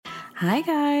Hi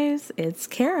guys, it's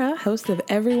Kara, host of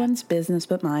Everyone's Business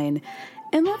But Mine.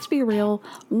 And let's be real,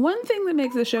 one thing that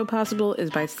makes the show possible is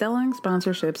by selling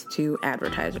sponsorships to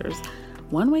advertisers.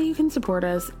 One way you can support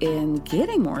us in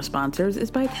getting more sponsors is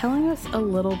by telling us a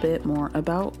little bit more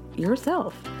about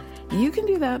yourself. You can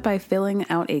do that by filling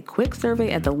out a quick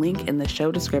survey at the link in the show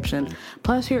description.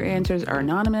 Plus, your answers are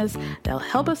anonymous. They'll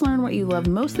help us learn what you love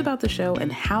most about the show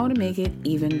and how to make it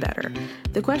even better.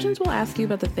 The questions will ask you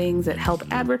about the things that help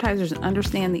advertisers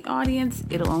understand the audience.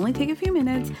 It'll only take a few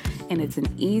minutes, and it's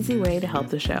an easy way to help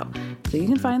the show. So you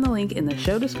can find the link in the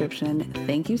show description.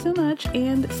 Thank you so much,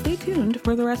 and stay tuned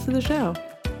for the rest of the show.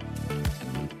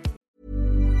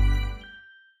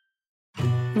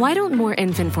 Why don't more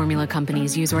infant formula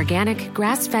companies use organic,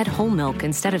 grass-fed whole milk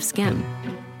instead of skim?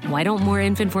 Why don't more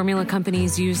infant formula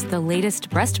companies use the latest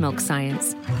breast milk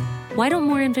science? Why don't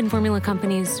more infant formula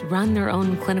companies run their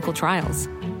own clinical trials?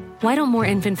 Why don't more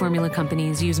infant formula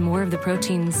companies use more of the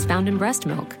proteins found in breast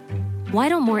milk? Why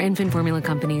don't more infant formula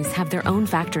companies have their own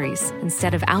factories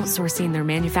instead of outsourcing their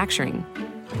manufacturing?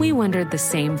 We wondered the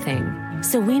same thing.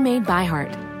 So we made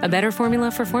ByHeart, a better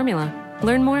formula for formula.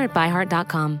 Learn more at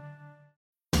byheart.com.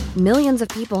 Millions of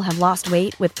people have lost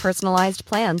weight with personalized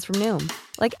plans from Noom.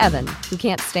 Like Evan, who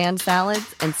can't stand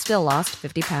salads and still lost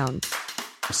 50 pounds.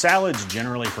 Salads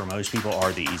generally for most people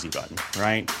are the easy button,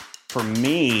 right? For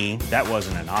me, that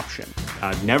wasn't an option.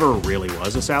 I never really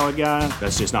was a salad guy.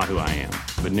 That's just not who I am.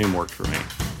 But Noom worked for me.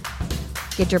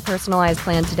 Get your personalized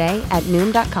plan today at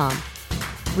Noom.com.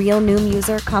 Real Noom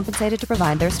user compensated to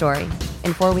provide their story.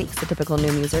 In 4 weeks, the typical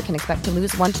Noom user can expect to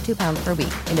lose 1 to 2 pounds per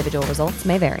week. Individual results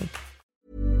may vary.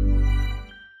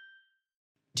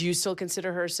 Do you still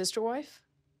consider her a sister wife?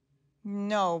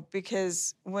 No,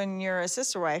 because when you're a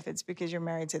sister wife, it's because you're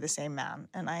married to the same man,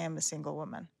 and I am a single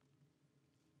woman.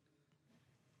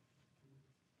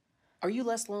 Are you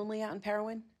less lonely out in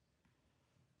Parowan?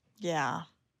 Yeah.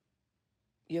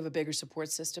 You have a bigger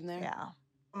support system there? Yeah.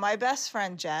 My best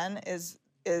friend, Jen, is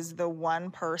the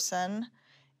one person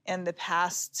in the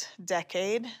past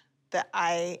decade that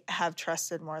I have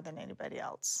trusted more than anybody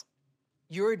else.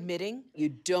 You're admitting you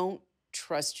don't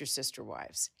trust your sister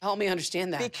wives. Help me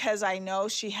understand that. Because I know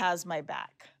she has my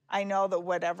back. I know that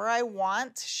whatever I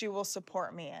want, she will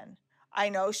support me in. I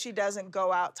know she doesn't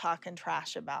go out talking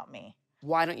trash about me.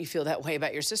 Why don't you feel that way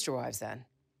about your sister wives then?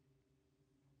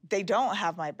 They don't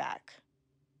have my back.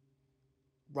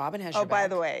 Robin has your back. Oh, by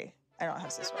the way, I don't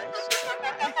have sister wives.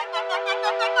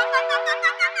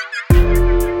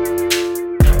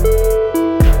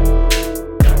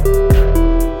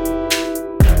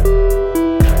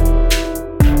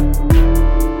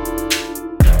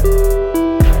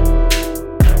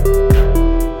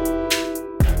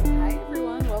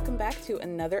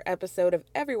 Another episode of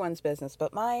Everyone's Business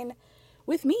But Mine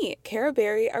with me, Kara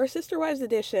Berry, our Sister Wives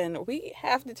edition. We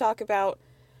have to talk about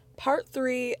part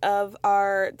 3 of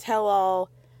our tell-all.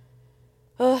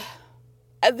 This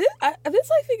I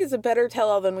think is a better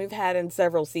tell-all than we've had in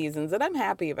several seasons, and I'm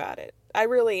happy about it. I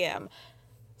really am.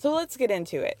 So let's get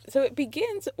into it. So it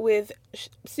begins with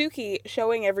Suki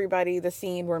showing everybody the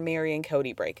scene where Mary and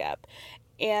Kody break up.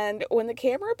 And when the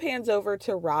camera pans over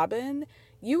to Robin,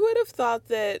 you would have thought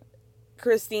that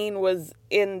Christine was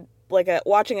in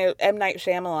watching a M. Night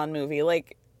Shyamalan movie.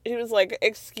 She was like,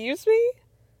 excuse me?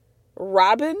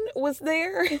 Robin was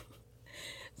there?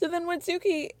 So then when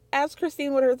Suki asks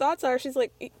Christine what her thoughts are, she's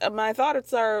like, my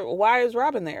thoughts are, why is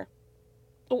Robin there?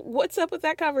 What's up with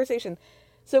that conversation?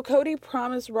 So Kody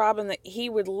promised Robin that he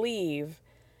would leave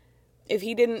if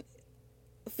he didn't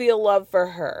feel love for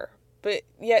her. But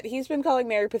yet he's been calling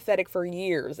Mary pathetic for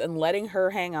years and letting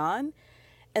her hang on.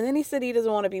 And then he said he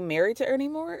doesn't want to be married to her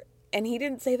anymore. And he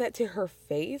didn't say that to her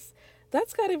face.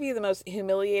 That's got to be the most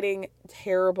humiliating,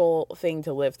 terrible thing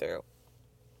to live through.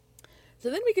 So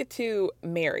then we get to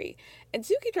Mary. And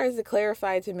Suki tries to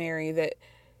clarify to Mary that...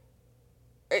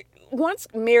 wants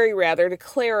Mary, to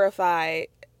clarify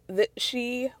that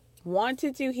she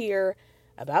wanted to hear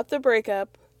about the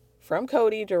breakup from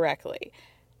Kody directly.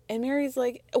 And Mary's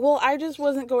like, well, I just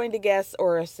wasn't going to guess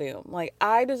or assume.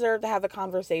 I deserve to have a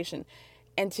conversation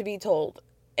and to be told.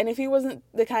 And if he wasn't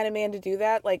the kind of man to do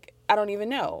that, I don't even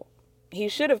know. He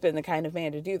should have been the kind of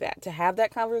man to do that, to have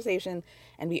that conversation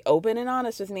and be open and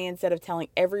honest with me instead of telling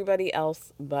everybody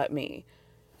else but me.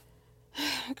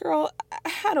 Girl,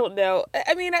 I don't know.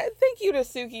 I mean, thank you to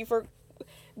Suki for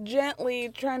gently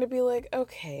trying to be like,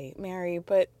 okay, Mary,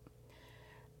 but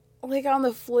on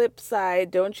the flip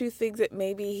side, don't you think that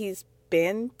maybe he's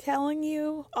been telling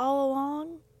you all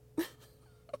along?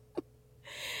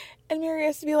 And Mary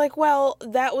has to be like, well,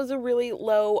 that was a really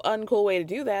low, uncool way to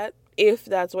do that, if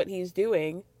that's what he's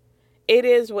doing. It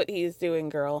is what he's doing,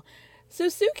 girl. So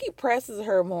Suki presses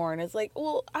her more and is like,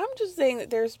 well, I'm just saying that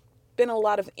there's been a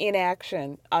lot of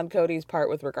inaction on Kody's part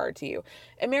with regard to you.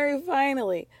 And Mary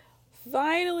finally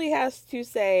has to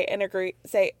say,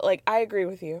 like, I agree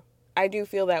with you. I do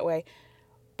feel that way.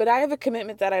 But I have a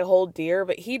commitment that I hold dear,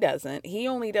 but he doesn't. He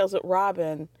only does what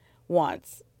Robin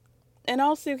wants. And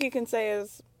all Suki can say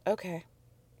is, okay.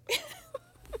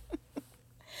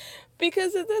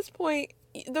 Because at this point,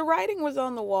 the writing was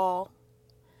on the wall.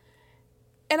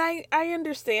 And I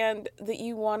understand that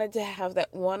you wanted to have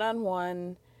that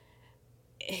one-on-one.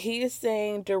 He is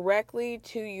saying directly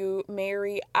to you,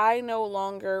 Mary, I no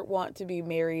longer want to be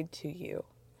married to you.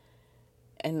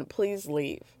 And please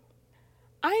leave.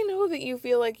 I know that you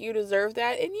feel like you deserve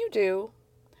that, and you do.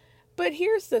 But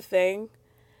here's the thing.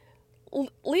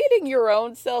 Leading your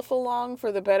own self along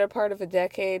for the better part of a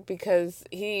decade because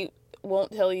he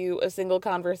won't tell you a single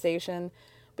conversation,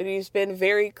 but he's been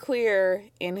very clear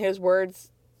in his words,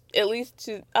 at least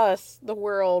to us, the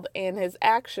world, and his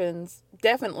actions,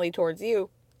 definitely towards you.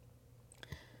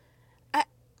 I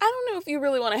don't know if you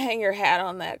really want to hang your hat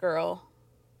on that, girl.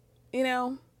 You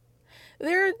know?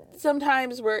 There are some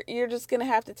times where you're just going to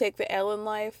have to take the L in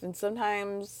life, and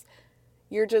sometimes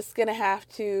you're just going to have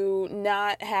to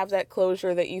not have that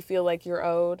closure that you feel like you're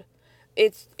owed.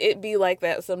 It be like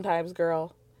that sometimes,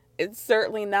 girl. It's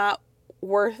certainly not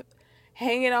worth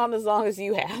hanging on as long as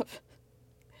you have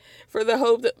for the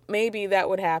hope that maybe that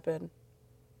would happen.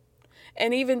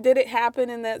 And even did it happen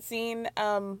in that scene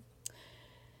at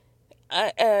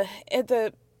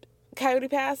the Coyote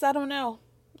Pass? I don't know.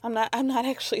 I'm not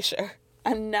actually sure.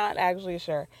 I'm not actually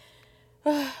sure.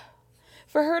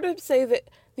 For her to say that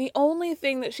the only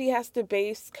thing that she has to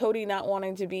base Kody not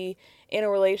wanting to be in a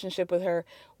relationship with her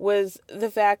was the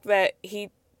fact that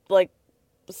he, like,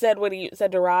 said what he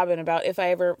said to Robin about, if I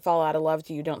ever fall out of love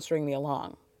to you, don't string me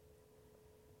along.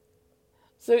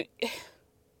 So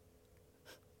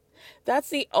that's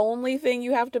the only thing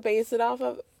you have to base it off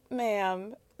of?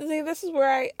 Ma'am, see, this is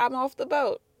where I'm off the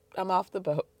boat. I'm off the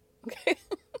boat. Okay?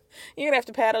 You're going to have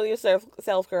to paddle yourself,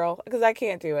 girl, because I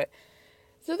can't do it.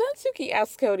 So then Suki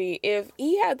asks Kody if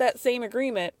he had that same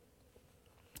agreement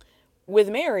with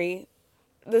Mary,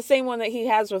 the same one that he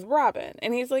has with Robin.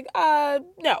 And he's like,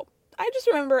 no. I just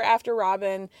remember after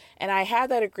Robin and I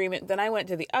had that agreement, then I went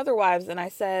to the other wives and I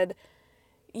said,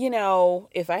 you know,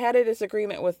 if I had a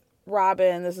disagreement with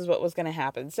Robin, this is what was going to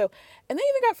happen. So, and they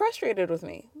even got frustrated with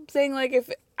me, saying, like,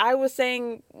 if I was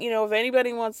saying, you know, if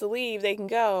anybody wants to leave, they can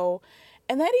go.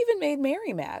 And that even made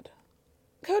Mary mad.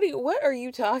 Kody, what are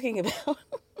you talking about?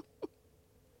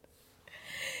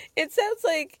 It sounds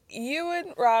like you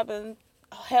and Robin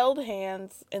held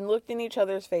hands and looked in each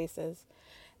other's faces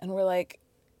and were like,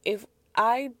 if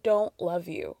I don't love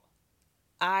you,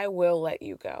 I will let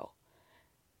you go.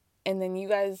 And then you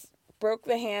guys broke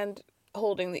the hand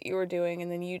holding that you were doing,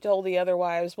 and then you told the other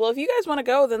wives, well, if you guys want to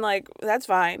go, then, like, that's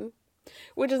fine.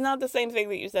 Which is not the same thing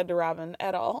that you said to Robin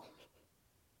at all.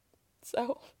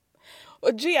 So,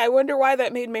 well, gee, I wonder why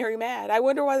that made Mary mad. I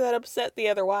wonder why that upset the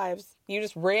other wives. You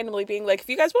just randomly being like, if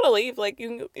you guys want to leave, like,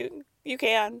 you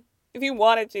can. If you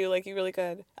wanted to, like, you really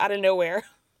could. Out of nowhere.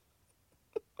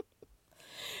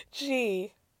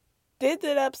 Gee, did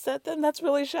that upset them? That's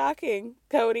really shocking,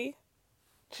 Kody.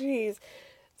 Jeez.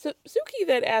 So Suki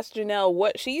then asked Janelle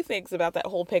what she thinks about that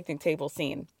whole picnic table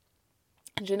scene.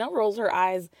 And Janelle rolls her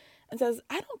eyes and says,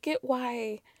 I don't get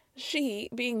why she,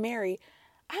 being Mary,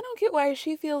 I don't get why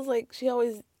she feels like she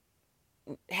always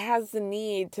has the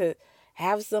need to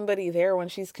have somebody there when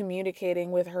she's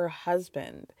communicating with her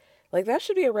husband. Like, that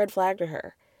should be a red flag to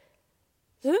her.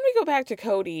 So then we go back to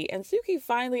Kody, and Suki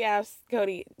finally asks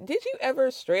Kody, did you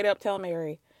ever straight up tell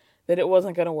Mary that it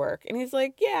wasn't going to work? And he's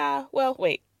like, yeah, well,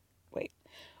 wait.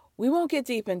 We won't get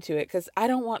deep into it because I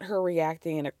don't want her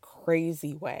reacting in a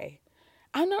crazy way.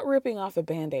 I'm not ripping off a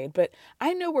Band-Aid, but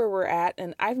I know where we're at,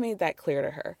 and I've made that clear to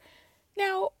her.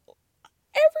 Now,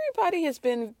 everybody has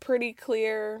been pretty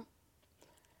clear,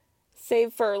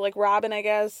 save for, like, Robin, I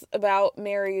guess, about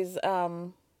Mary's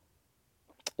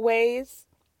ways.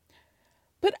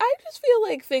 But I just feel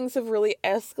like things have really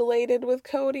escalated with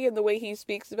Kody and the way he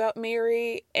speaks about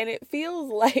Mary, and it feels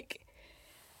like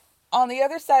on the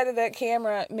other side of that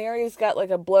camera, Mary's got like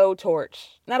a blowtorch.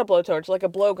 Not a blowtorch, like a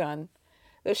blowgun.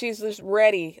 That she's just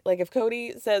ready. Like if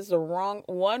Kody says the wrong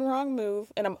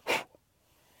move, and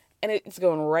it's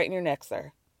going right in your neck,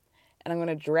 sir. And I'm going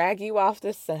to drag you off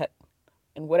this set.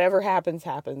 And whatever happens,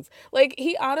 happens. Like,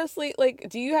 he honestly, like,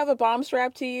 do you have a bomb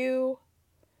strapped to you?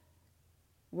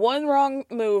 One wrong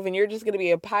move and you're just going to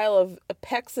be a pile of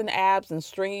pecs and abs and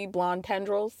stringy blonde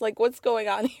tendrils. Like, what's going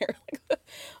on here?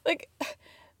 Like,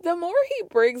 the more he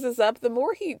brings this up, the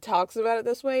more he talks about it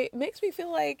this way, it makes me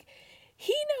feel like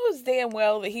he knows damn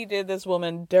well that he did this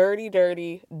woman dirty,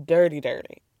 dirty, dirty,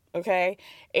 dirty. Okay?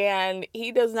 And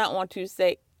he does not want to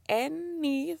say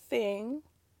anything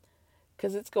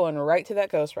because it's going right to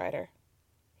that ghostwriter.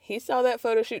 He saw that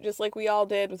photo shoot just like we all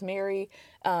did with Mary,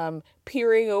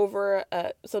 peering over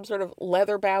some sort of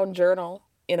leather-bound journal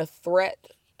in a threat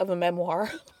of a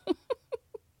memoir.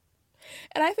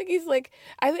 And I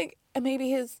think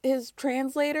maybe his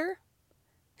translator,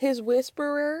 his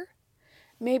whisperer,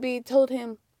 maybe told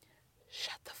him,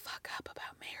 shut the fuck up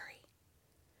about Mary.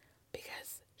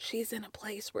 Because she's in a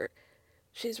place where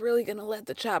she's really going to let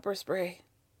the chopper spray.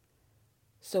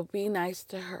 So be nice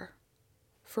to her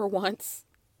for once.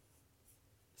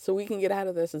 So we can get out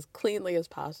of this as cleanly as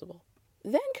possible.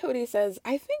 Then Kody says,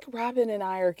 I think Robin and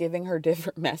I are giving her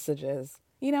different messages.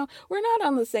 You know, we're not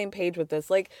on the same page with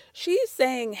this. Like, she's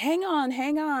saying, hang on.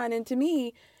 And to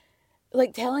me,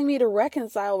 like, telling me to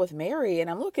reconcile with Mary.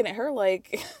 And I'm looking at her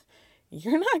like,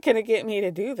 you're not going to get me to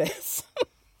do this.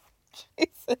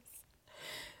 Jesus.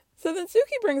 So then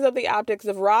Suki brings up the optics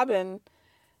of Robin,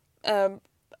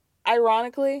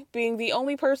 ironically, being the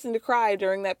only person to cry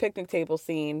during that picnic table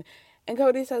scene. And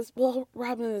Kody says, well,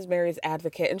 Robin is Mary's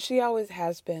advocate, and she always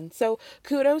has been. So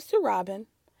kudos to Robin.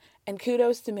 And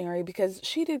kudos to Mary because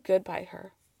she did good by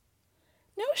her.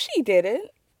 No, she didn't.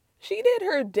 She did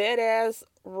her dead ass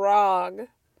wrong.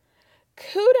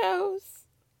 Kudos.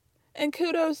 And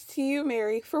kudos to you,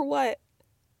 Mary, for what?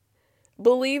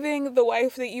 Believing the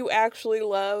wife that you actually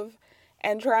love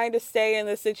and trying to stay in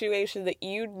the situation that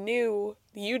you knew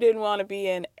you didn't want to be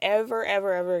in ever,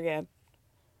 ever, ever again.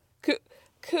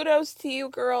 Kudos to you,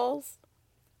 girls.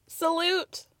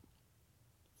 Salute.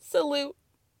 Salute.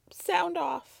 Sound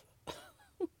off.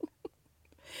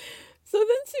 So then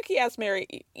Suki asks Mary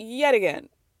yet again,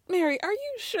 Mary, are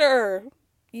you sure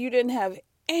you didn't have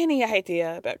any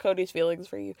idea about Kody's feelings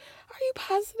for you? Are you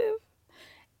positive?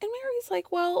 And Mary's like,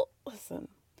 well, listen,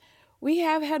 we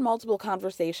have had multiple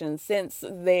conversations since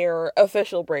their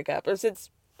official breakup, or since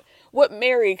what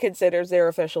Mary considers their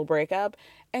official breakup.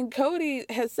 And Kody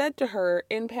has said to her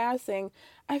in passing,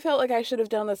 I felt like I should have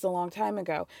done this a long time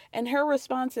ago. And her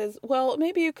response is, well,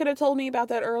 maybe you could have told me about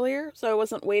that earlier, so I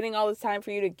wasn't waiting all this time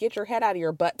for you to get your head out of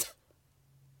your butt.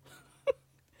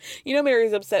 You know,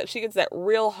 Mary's upset. She gets that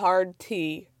real hard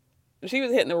T. She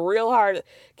was hitting it real hard.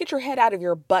 Get your head out of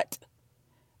your butt.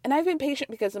 And I've been patient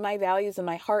because of my values and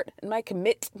my heart and my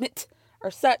commitment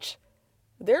are such.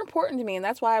 They're important to me, and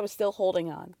that's why I was still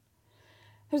holding on.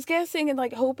 I was guessing and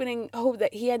like hope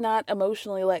that he had not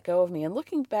emotionally let go of me. And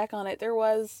looking back on it,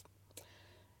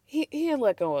 he had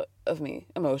let go of me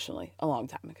emotionally a long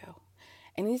time ago.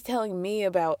 And he's telling me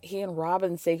about he and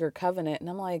Robin's sacred covenant. And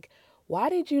I'm like, why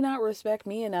did you not respect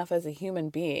me enough as a human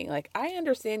being? Like, I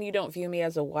understand you don't view me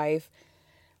as a wife.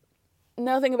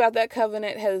 Nothing about that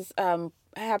covenant has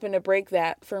happened to break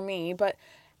that for me. But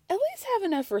at least have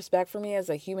enough respect for me as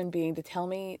a human being to tell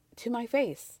me to my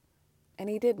face. And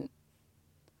he didn't.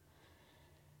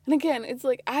 And again, it's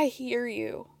like, I hear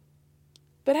you.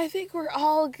 But I think we're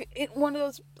all in one of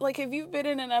those, like, if you've been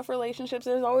in enough relationships,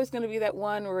 there's always going to be that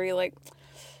one where you're like,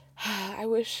 I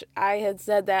wish I had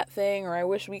said that thing, or I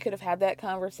wish we could have had that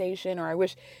conversation, or I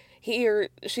wish she or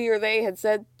they had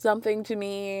said something to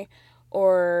me,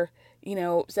 or, you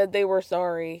know, said they were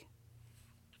sorry.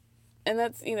 And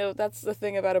that's, you know, that's the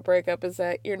thing about a breakup, is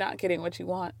that you're not getting what you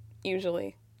want,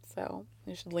 usually. So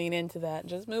you should lean into that.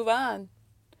 Just move on.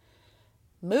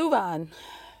 Move on.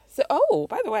 So, oh,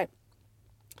 by the way,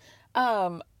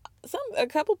 a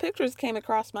couple pictures came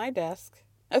across my desk.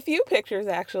 A few pictures,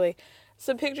 actually.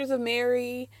 Some pictures of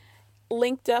Mary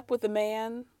linked up with a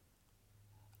man,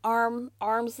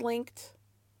 arms linked,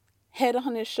 head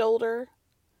on his shoulder.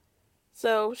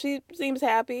 So she seems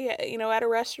happy, you know, at a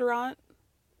restaurant,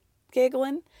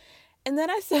 giggling. And then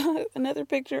I saw another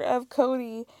picture of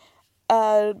Kody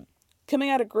coming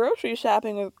out of grocery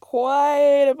shopping with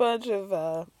quite a bunch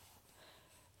of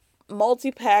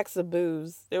multi-packs of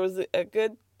booze. There was a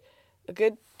good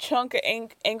chunk of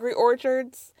Angry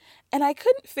Orchards, and I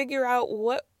couldn't figure out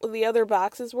what the other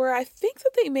boxes were. I think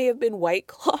that they may have been White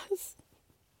Claws.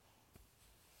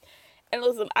 And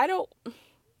listen, I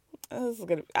was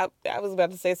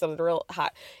about to say something real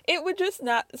hot. It would just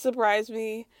not surprise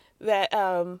me that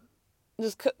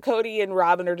just Kody and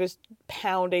Robin are just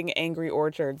pounding Angry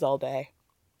Orchards all day.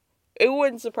 It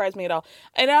wouldn't surprise me at all.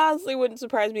 And it honestly wouldn't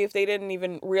surprise me if they didn't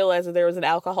even realize that there was an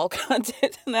alcohol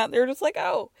content in that. They're just like,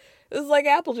 oh, this is like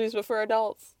apple juice, but for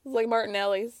adults. It's like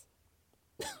Martinelli's.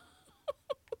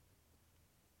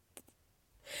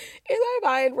 In my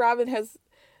mind, Robin has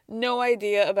no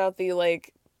idea about the,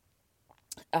 like,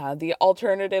 the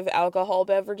alternative alcohol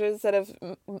beverages that have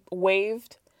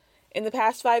waived in the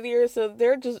past 5 years. So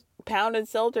they're just pounding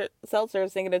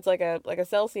seltzers thinking it's like a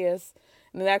Celsius,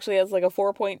 and it actually has like a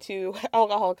 4.2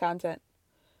 alcohol content.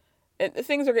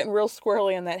 Things are getting real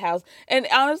squirrely in that house. And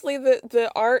honestly,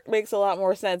 the art makes a lot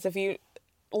more sense if you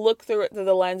look through it through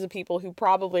the lens of people who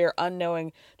probably are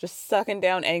unknowing, just sucking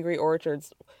down Angry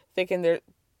Orchards, thinking there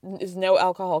is no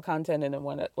alcohol content in it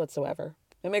whatsoever.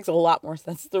 It makes a lot more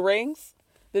sense. The rings,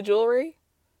 the jewelry,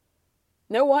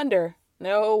 no wonder.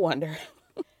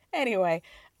 Anyway,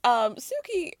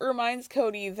 Suki reminds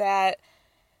Kody that,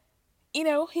 he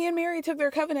and Mary took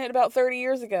their covenant about 30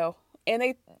 years ago.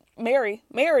 And Mary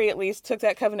at least took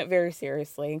that covenant very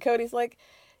seriously. And Cody's like,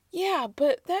 yeah,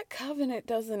 but that covenant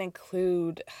doesn't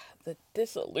include the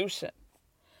dissolution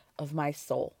of my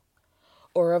soul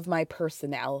or of my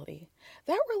personality.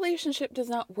 That relationship does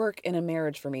not work in a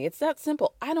marriage for me. It's that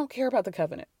simple. I don't care about the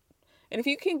covenant. And if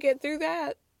you can get through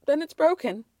that, then it's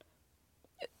broken.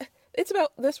 It's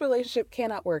about this relationship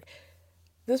cannot work.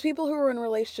 Those people who are in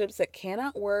relationships that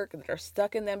cannot work, that are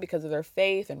stuck in them because of their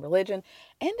faith and religion,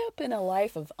 end up in a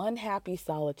life of unhappy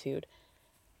solitude.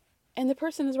 And the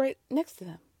person is right next to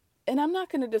them. And I'm not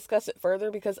going to discuss it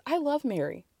further because I love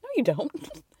Mary. No, you don't.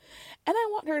 And I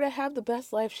want her to have the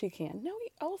best life she can. No,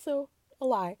 also a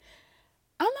lie.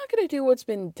 I'm not going to do what's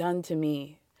been done to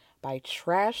me by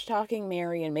trash talking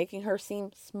Mary and making her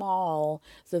seem small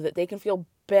so that they can feel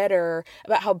better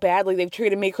about how badly they've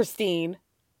treated me, Christine.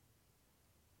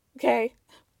 Okay.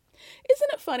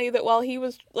 Isn't it funny that while he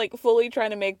was like fully trying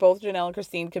to make both Janelle and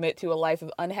Christine commit to a life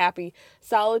of unhappy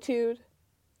solitude,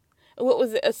 what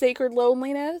was it, a sacred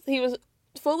loneliness? He was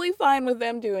fully fine with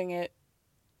them doing it.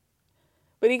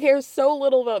 But he cares so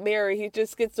little about Mary, he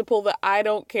just gets to pull the I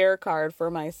don't care card for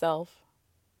myself.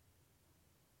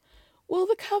 Well,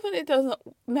 the covenant doesn't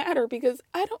matter because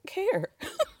I don't care.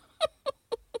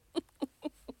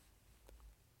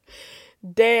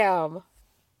 Damn.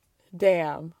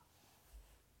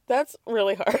 That's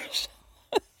really harsh.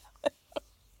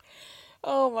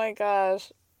 Oh my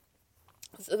gosh.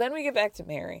 So then we get back to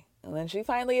Mary. And then she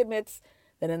finally admits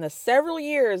that in the several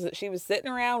years that she was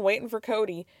sitting around waiting for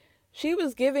Kody, she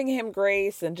was giving him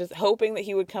grace and just hoping that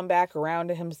he would come back around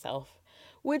to himself.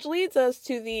 Which leads us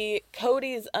to the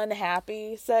Kody's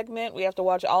unhappy segment. We have to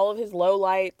watch all of his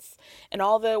lowlights and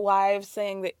all the wives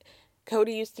saying that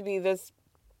Kody used to be this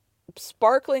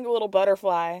sparkling little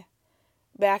butterfly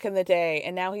back in the day,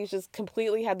 and now he's just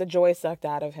completely had the joy sucked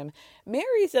out of him.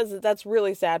 Mary says that that's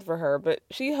really sad for her, but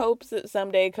she hopes that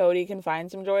someday Kody can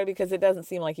find some joy because it doesn't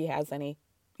seem like he has any,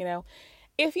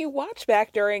 If you watch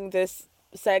back during this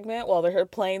segment while they're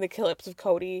playing the clips of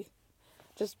Kody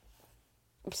just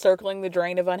circling the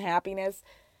drain of unhappiness,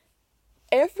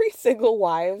 every single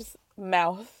wife's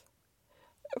mouth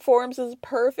forms this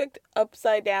perfect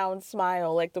upside down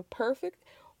smile, like the perfect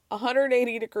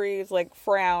 180 degrees, like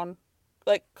frown,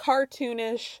 like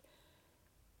cartoonish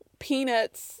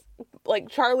Peanuts, like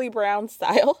Charlie Brown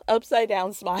style upside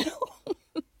down smile.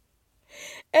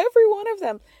 Every one of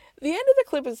them. The end of the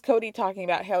clip is Kody talking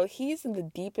about how he's in the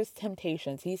deepest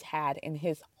temptations he's had in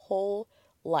his whole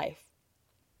life,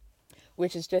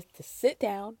 which is just to sit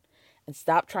down and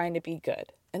stop trying to be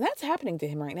good. And that's happening to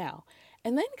him right now.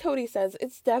 And then Kody says,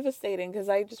 it's devastating because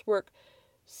I just work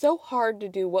so hard to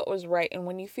do what was right. And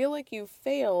when you feel like you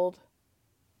failed.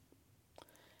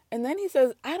 And then he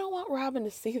says, I don't want Robin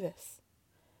to see this.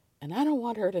 And I don't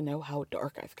want her to know how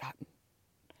dark I've gotten.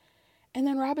 And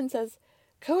then Robin says,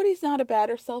 Cody's not a bad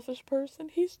or selfish person.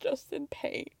 He's just in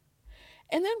pain.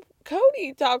 And then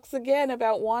Kody talks again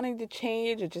about wanting to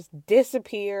change and just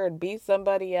disappear and be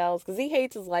somebody else because he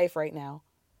hates his life right now.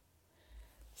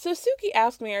 So Suki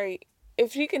asked Mary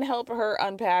if she can help her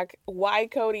unpack why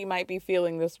Kody might be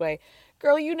feeling this way.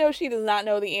 Girl, you know she does not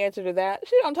know the answer to that.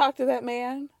 She don't talk to that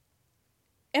man.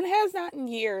 And has not in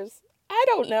years. I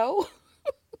don't know.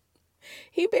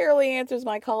 He barely answers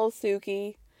my calls,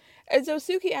 Suki. And so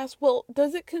Suki asks, well,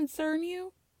 does it concern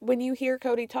you when you hear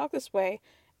Kody talk this way?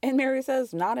 And Mary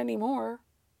says, not anymore.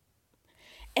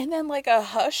 And then like a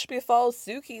hush befalls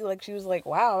Suki. Like she was like,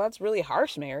 wow, that's really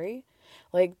harsh, Mary.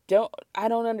 Like, I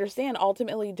don't understand.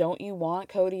 Ultimately, don't you want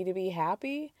Kody to be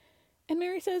happy? And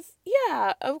Mary says,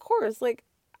 yeah, of course. Like,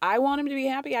 I want him to be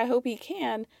happy. I hope he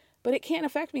can, but it can't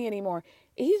affect me anymore.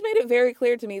 He's made it very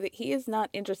clear to me that he is not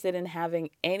interested in having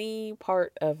any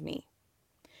part of me.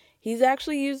 He's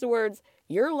actually used the words,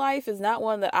 your life is not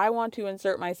one that I want to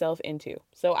insert myself into.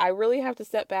 So I really have to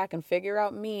step back and figure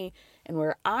out me and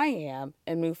where I am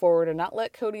and move forward and not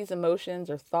let Kody's emotions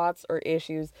or thoughts or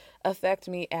issues affect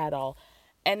me at all.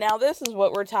 And now this is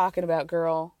what we're talking about,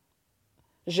 girl.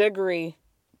 J'agree.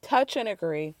 touch and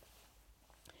agree.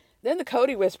 Then the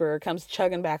Kody Whisperer comes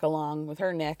chugging back along with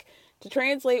her Nick to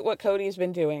translate what Kody's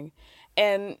been doing.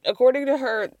 And according to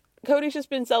her, Kody's just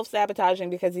been self-sabotaging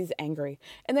because he's angry.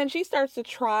 And then she starts to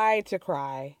try to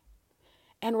cry.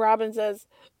 And Robin says,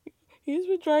 he's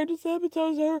been trying to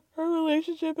sabotage our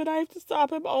relationship and I have to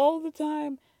stop him all the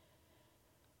time.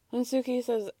 And Suki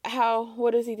says, how?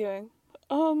 What is he doing?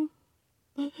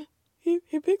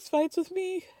 He picks fights with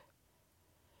me.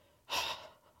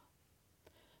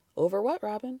 Over what,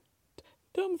 Robin?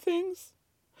 Dumb things.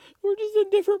 We're just in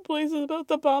different places about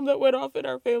the bomb that went off in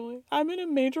our family. I'm in a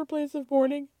major place of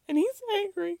mourning, and he's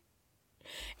angry.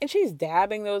 And she's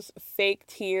dabbing those fake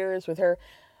tears with her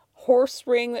horse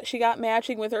ring that she got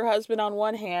matching with her husband on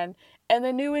one hand, and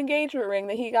the new engagement ring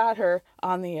that he got her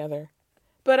on the other.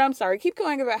 But I'm sorry, keep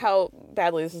going about how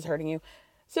badly this is hurting you.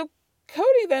 So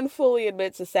Kody then fully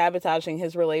admits to sabotaging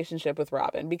his relationship with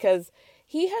Robin because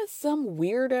he has some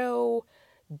weirdo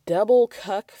double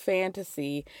cuck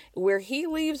fantasy where he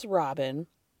leaves Robin,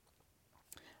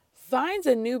 finds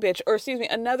a new bitch, or excuse me,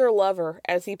 another lover,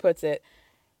 as he puts it,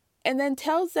 and then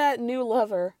tells that new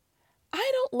lover, I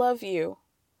don't love you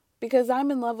because I'm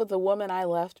in love with the woman I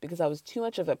left because I was too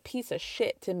much of a piece of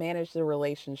shit to manage the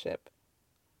relationship.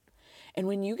 And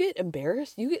when you get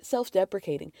embarrassed, you get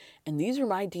self-deprecating. And these are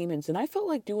my demons, and I felt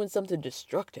like doing something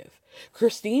destructive.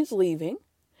 Christine's leaving,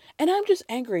 and I'm just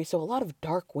angry, so a lot of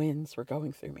dark winds were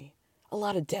going through me. A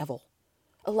lot of devil.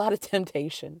 A lot of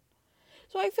temptation.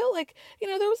 So I felt like,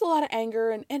 there was a lot of anger,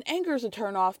 and anger is a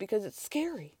turn off because it's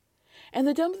scary. And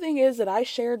the dumb thing is that I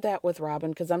shared that with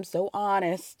Robin because I'm so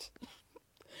honest.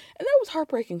 And that was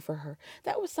heartbreaking for her.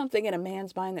 That was something in a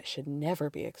man's mind that should never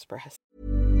be expressed.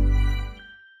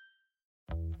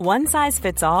 One size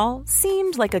fits all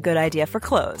seemed like a good idea for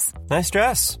clothes. Nice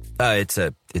dress. It's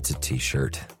a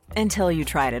t-shirt. Until you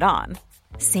tried it on.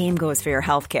 Same goes for your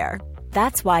healthcare.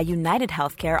 That's why United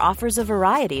Healthcare offers a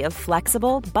variety of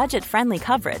flexible, budget-friendly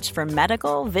coverage for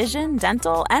medical, vision,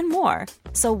 dental, and more.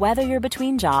 So whether you're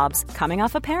between jobs, coming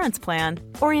off a parent's plan,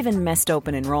 or even missed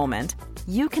open enrollment,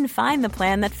 you can find the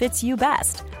plan that fits you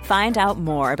best. Find out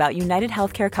more about United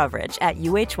Healthcare coverage at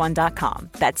uh1.com.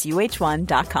 That's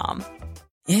uh1.com.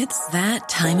 It's that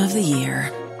time of the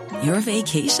year. Your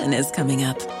vacation is coming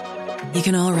up. You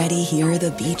can already hear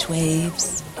the beach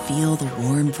waves, feel the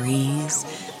warm breeze,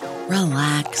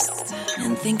 relax,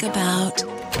 and think about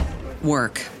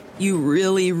work. You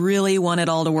really, really want it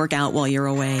all to work out while you're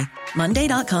away.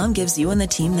 Monday.com gives you and the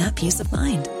team that peace of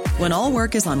mind. When all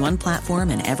work is on one platform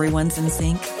and everyone's in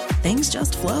sync, things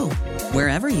just flow.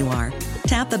 Wherever you are,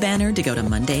 tap the banner to go to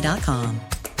Monday.com.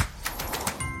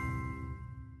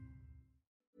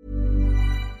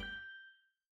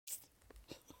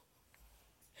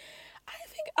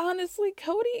 Honestly,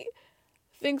 Kody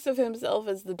thinks of himself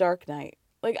as the Dark Knight.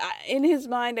 Like, in his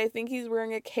mind, I think he's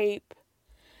wearing a cape.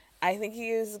 I think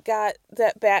he's got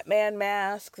that Batman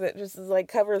mask that just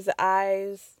covers the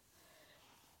eyes.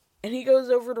 And he goes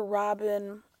over to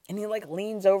Robin, and he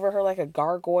leans over her like a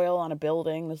gargoyle on a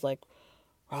building. And is like,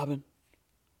 Robin,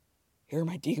 here are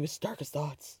my deepest, darkest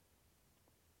thoughts.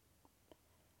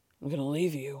 I'm going to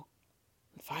leave you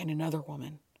and find another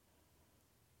woman.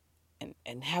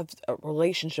 And have a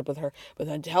relationship with her, but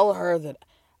then tell her that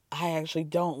I actually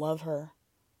don't love her,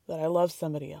 that I love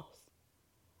somebody else.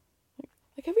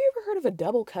 Have you ever heard of a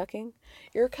double cucking?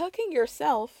 You're cucking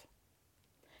yourself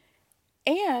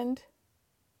and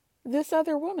this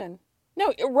other woman.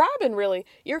 No, Robin, really.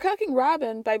 You're cucking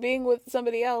Robin by being with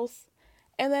somebody else,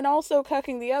 and then also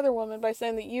cucking the other woman by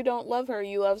saying that you don't love her,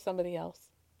 you love somebody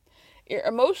else. You're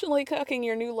emotionally cucking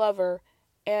your new lover,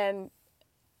 and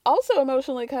also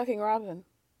emotionally cucking Robin.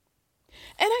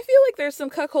 And I feel like there's some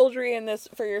cuckoldry in this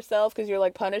for yourself because you're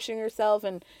punishing yourself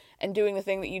and doing the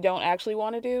thing that you don't actually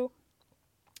want to do.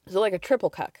 So a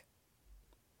triple cuck.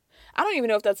 I don't even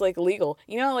know if that's legal.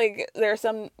 There are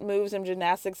some moves in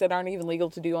gymnastics that aren't even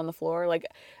legal to do on the floor.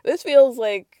 This feels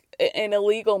like an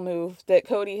illegal move that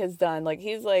Kody has done.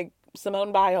 He's like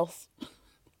Simone Biles.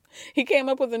 He came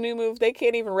up with a new move. They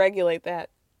can't even regulate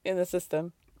that in the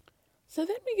system. So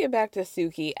then we get back to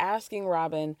Suki asking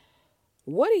Robin,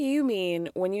 what do you mean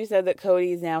when you said that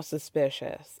Kody is now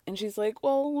suspicious? And she's like,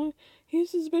 well,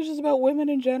 he's suspicious about women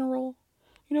in general.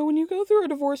 When you go through a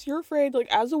divorce, you're afraid,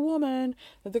 as a woman,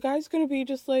 that the guy's going to be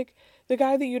just like the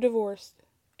guy that you divorced.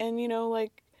 And,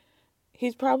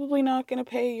 he's probably not going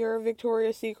to pay your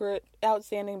Victoria's Secret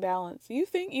outstanding balance. You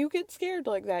think you get scared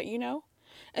like that,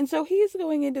 And so he's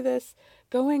going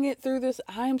it through this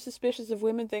I'm suspicious of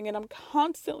women thing, and I'm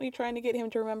constantly trying to get him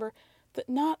to remember that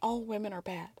not all women are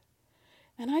bad.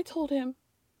 And I told him,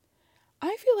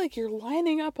 I feel like you're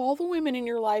lining up all the women in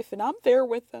your life and I'm there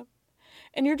with them.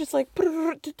 And you're just like,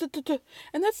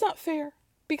 and that's not fair.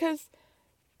 Because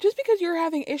just because you're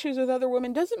having issues with other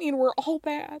women doesn't mean we're all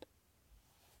bad.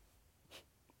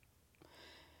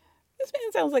 This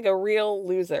man sounds like a real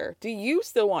loser. Do you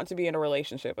still want to be in a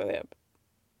relationship with him?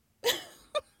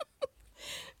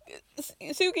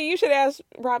 Suki, you should ask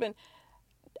Robin,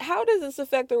 how does this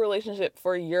affect the relationship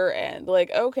for your end?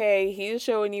 Like, okay, he's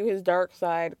showing you his dark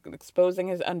side, exposing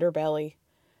his underbelly.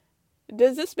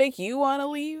 Does this make you want to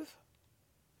leave?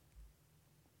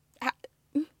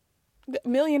 $1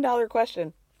 million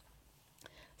question.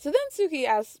 So then Suki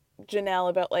asks Janelle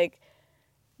about, like,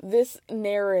 this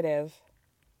narrative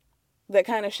that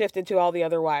kind of shifted to all the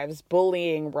other wives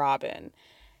bullying Robin.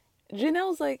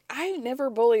 Janelle's like, I never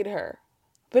bullied her.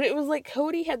 But it was like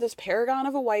Kody had this paragon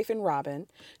of a wife in Robin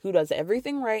who does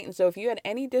everything right. And so if you had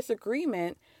any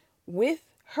disagreement with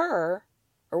her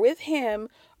or with him,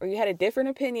 or you had a different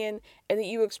opinion and that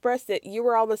you expressed it, you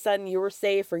were all of a sudden, you were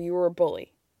safe or you were a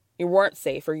bully. You weren't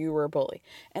safe or you were a bully.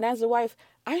 And as a wife,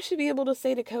 I should be able to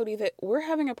say to Kody that we're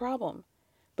having a problem.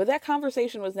 But that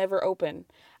conversation was never open.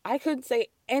 I couldn't say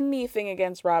anything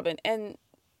against Robin. And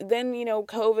then,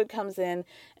 COVID comes in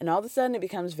and all of a sudden it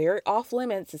becomes very off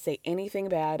limits to say anything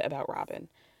bad about Robin.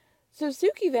 So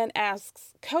Suki then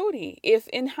asks Kody if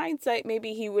in hindsight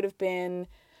maybe he would have been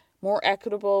more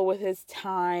equitable with his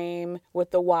time with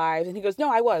the wives. And he goes,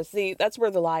 no, I was. See, that's where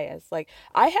the lie is. Like,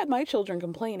 I had my children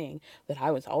complaining that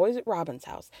I was always at Robin's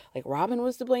house. Like, Robin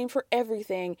was to blame for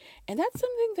everything. And that's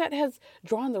something that has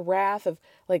drawn the wrath of,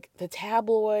 like, the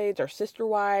tabloids or sister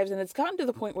wives. And it's gotten to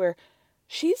the point where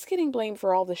she's getting blamed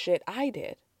for all the shit I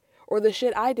did. Or the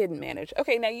shit I didn't manage.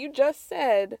 Okay, now you just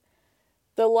said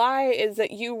the lie is that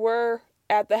you were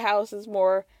at the houses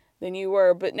more than you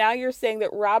were. But now you're saying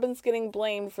that Robin's getting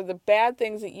blamed for the bad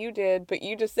things that you did, but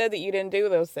you just said that you didn't do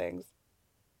those things.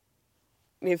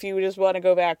 If you just want to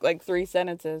go back like 3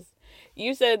 sentences.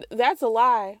 You said, that's a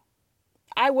lie.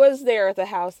 I was there at the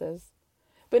houses.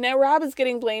 But now Robin's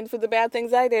getting blamed for the bad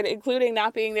things I did, including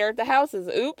not being there at the houses.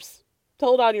 Oops.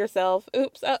 Told on yourself.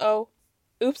 Oops. Uh-oh.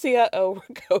 Oopsie. Uh-oh,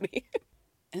 Kody.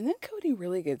 And then Kody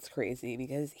really gets crazy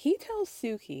because he tells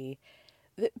Suki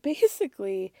that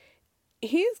basically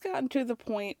he's gotten to the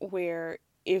point where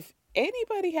if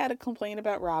anybody had a complaint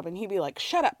about Robin, he'd be like,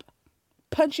 shut up,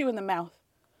 punch you in the mouth.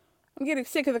 I'm getting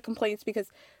sick of the complaints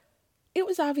because it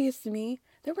was obvious to me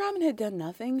that Robin had done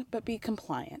nothing but be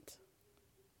compliant.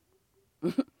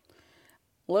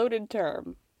 Loaded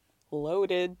term.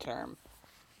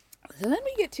 So then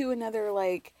we get to another,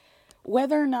 like,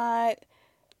 whether or not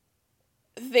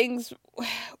things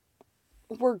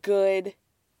were good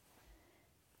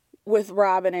with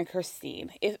Robin and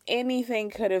Christine, if anything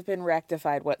could have been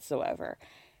rectified whatsoever.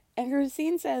 And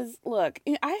Christine says, look,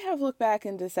 I have looked back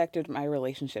and dissected my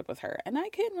relationship with her, and I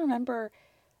can remember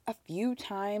a few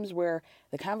times where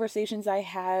the conversations I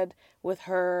had with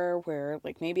her, where,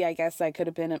 like, maybe I guess I could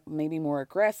have been maybe more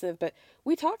aggressive, but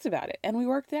we talked about it and we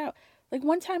worked it out. Like,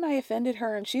 one time I offended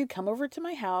her and she had come over to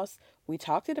my house. We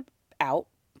talked it out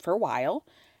for a while,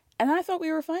 and I thought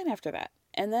we were fine after that.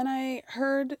 And then I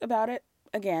heard about it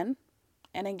again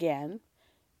and again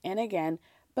and again,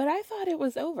 but I thought it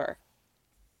was over.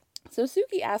 So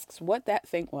Suki asks what that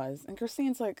thing was, and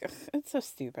Christine's like, it's so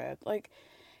stupid. Like,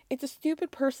 it's a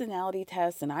stupid personality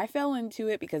test, and I fell into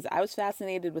it because I was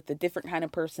fascinated with the different kind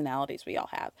of personalities we all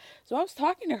have. So I was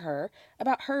talking to her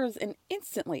about hers, and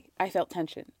instantly I felt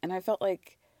tension, and I felt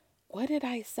like, what did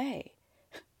I say?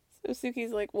 So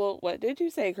Suki's like, well, what did you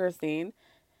say, Christine?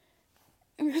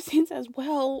 And Christine says,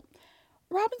 well,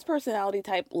 Robin's personality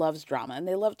type loves drama, and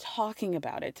they love talking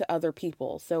about it to other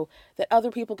people so that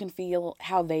other people can feel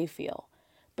how they feel.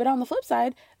 But on the flip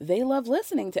side, they love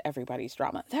listening to everybody's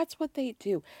drama. That's what they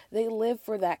do. They live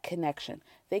for that connection.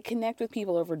 They connect with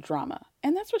people over drama.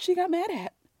 And that's what she got mad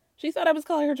at. She thought I was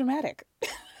calling her dramatic.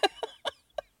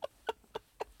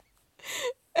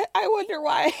 I wonder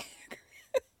why.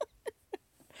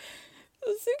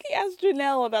 Suki asked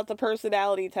Janelle about the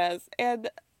personality test, and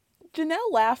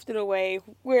Janelle laughed in a way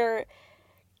where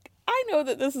I know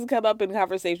that this has come up in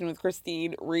conversation with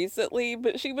Christine recently,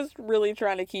 but she was really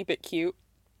trying to keep it cute.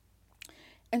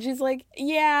 And she's like,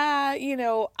 yeah,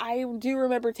 I do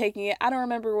remember taking it. I don't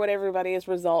remember what everybody's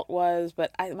result was,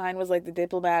 but mine was like the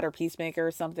diplomat or peacemaker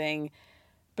or something.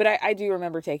 But I do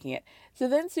remember taking it. So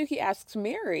then Suki asks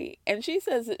Mary, and she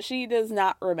says that she does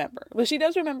not remember. But she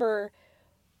does remember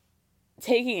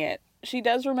taking it. She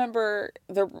does remember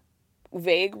the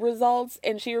vague results,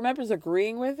 and she remembers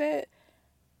agreeing with it.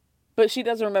 But she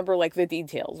doesn't remember, like, the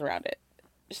details around it.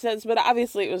 She says, but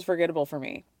obviously it was forgettable for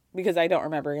me, because I don't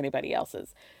remember anybody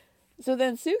else's. So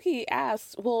then Suki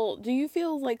asks, well, do you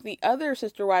feel like the other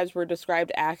sister wives were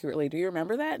described accurately? Do you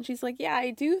remember that? And she's like, yeah,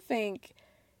 I do think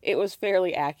it was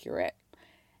fairly accurate.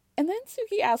 And then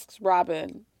Suki asks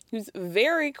Robin, who's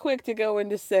very quick to go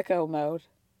into sicko mode.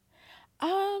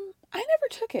 I never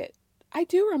took it. I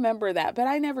do remember that, but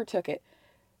I never took it.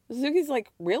 Suki's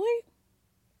like, really?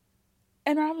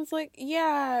 And Robin's like,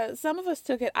 yeah, some of us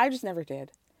took it. I just never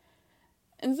did.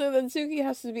 And so then Suki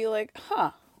has to be like,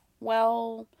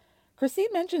 well,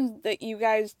 Christine mentioned that you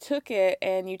guys took it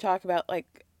and you talk about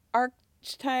like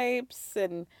archetypes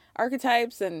and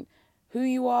who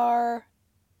you are.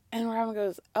 And Robin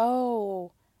goes,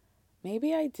 oh,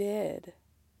 maybe I did.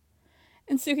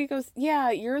 And Suki goes,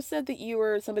 yeah, yours said that you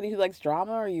were somebody who likes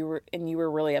drama, or you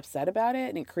were really upset about it,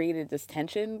 and it created this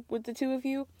tension with the two of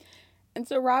you. And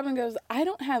so Robin goes, I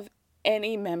don't have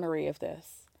any memory of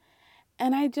this.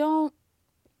 And I don't,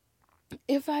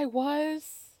 if I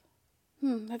was,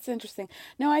 that's interesting.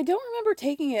 No, I don't remember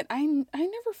taking it. I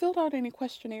never filled out any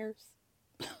questionnaires.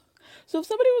 So if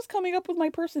somebody was coming up with my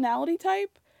personality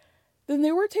type, then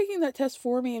they were taking that test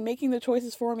for me and making the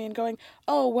choices for me and going,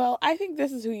 oh, well, I think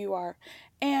this is who you are.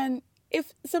 And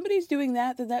if somebody's doing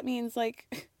that, then that means,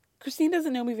 like, Christine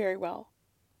doesn't know me very well.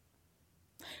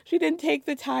 She didn't take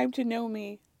the time to know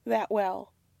me that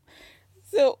well.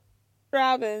 So,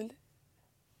 Robin,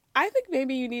 I think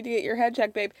maybe you need to get your head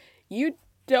checked, babe. You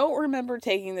don't remember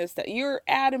taking this test. You're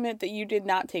adamant that you did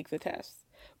not take the test.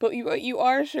 But you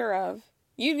are sure of,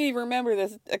 you didn't even remember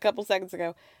this a couple seconds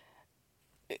ago.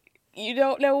 You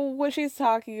don't know what she's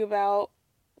talking about.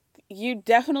 You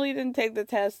definitely didn't take the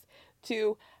test.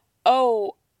 To,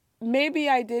 oh, maybe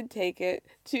I did take it.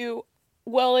 To,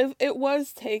 well, if it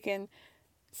was taken,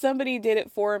 somebody did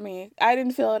it for me. I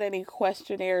didn't fill out any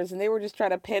questionnaires, and they were just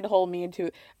trying to pinhole me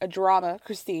into a drama,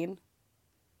 Christine.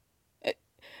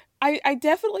 I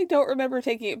definitely don't remember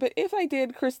taking it, but if I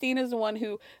did, Christine is the one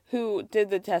who did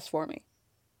the test for me.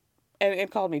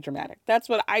 And called me dramatic. That's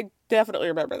what I definitely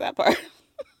remember, that part.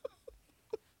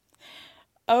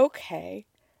 Okay,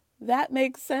 that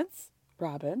makes sense,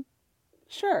 Robin.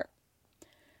 Sure.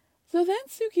 So then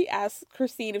Suki asks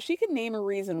Christine if she can name a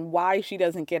reason why she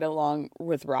doesn't get along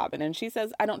with Robin. And she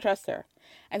says, I don't trust her.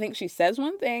 I think she says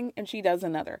one thing and she does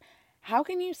another. How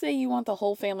can you say you want the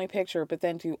whole family picture, but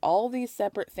then do all these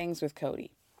separate things with Kody?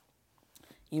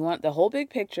 You want the whole big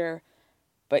picture,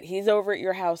 but he's over at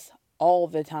your house all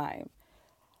the time.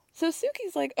 So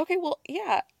Suki's like, okay, well,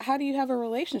 yeah, how do you have a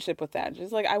relationship with that?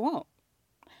 She's like, I won't.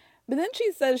 But then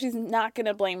she says she's not going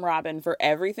to blame Robin for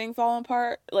everything falling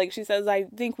apart. Like, she says, I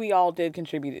think we all did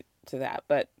contribute to that,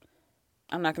 but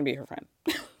I'm not going to be her friend.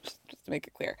 just to make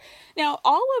it clear. Now,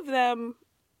 all of them,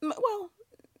 well,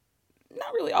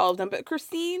 not really all of them, but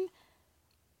Christine,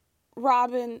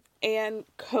 Robin, and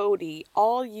Kody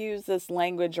all use this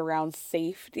language around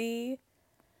safety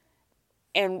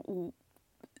and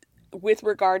with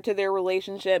regard to their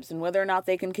relationships and whether or not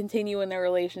they can continue in their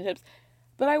relationships.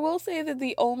 But I will say that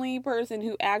the only person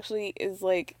who actually is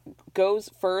like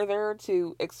goes further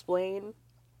to explain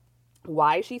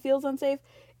why she feels unsafe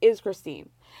is Christine.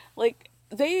 Like,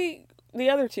 the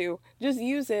other two just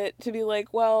use it to be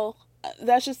like, well,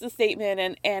 that's just a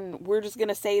statement and we're just going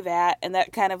to say that. And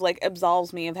that kind of like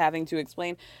absolves me of having to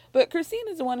explain. But Christine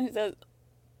is the one who says,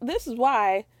 this is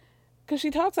why, because she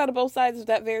talks out of both sides of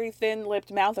that very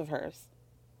thin-lipped mouth of hers.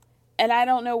 And I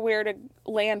don't know where to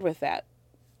land with that.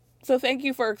 So thank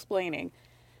you for explaining.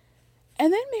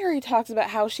 And then Mary talks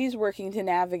about how she's working to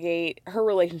navigate her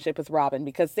relationship with Robin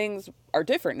because things are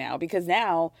different now. Because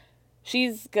now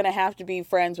she's going to have to be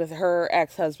friends with her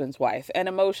ex-husband's wife. And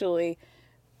emotionally,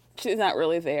 she's not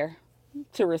really there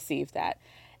to receive that.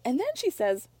 And then she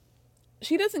says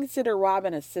she doesn't consider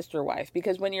Robin a sister wife.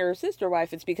 Because when you're a sister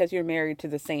wife, it's because you're married to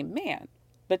the same man.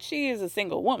 But she is a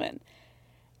single woman.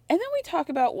 And then we talk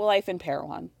about life in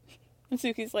Parowan. And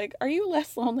Suki's like, are you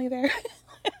less lonely there?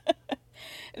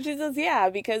 And she says, yeah,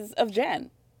 because of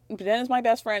Jen. Jen is my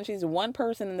best friend. She's one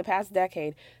person in the past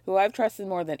decade who I've trusted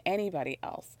more than anybody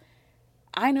else.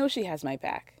 I know she has my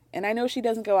back. And I know she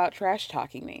doesn't go out trash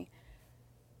talking me.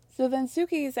 So then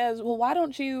Suki says, well, why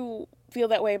don't you feel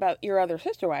that way about your other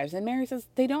sister wives? And Mary says,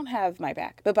 they don't have my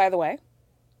back. But by the way,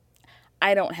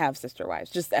 I don't have sister wives.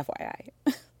 Just FYI.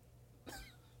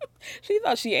 She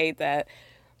thought she ate that.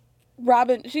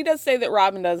 Robin, she does say that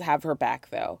Robin does have her back,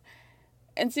 though.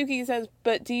 And Suki says,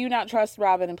 but do you not trust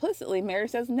Robin implicitly? Mary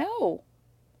says, no.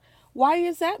 Why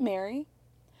is that, Mary?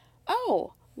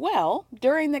 Oh, well,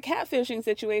 during the catfishing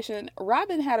situation,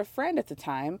 Robin had a friend at the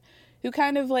time who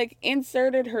kind of like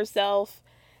inserted herself.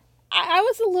 I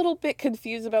was a little bit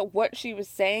confused about what she was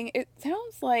saying. It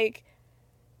sounds like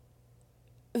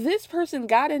this person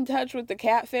got in touch with the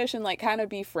catfish and like kind of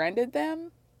befriended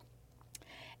them.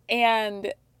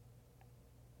 And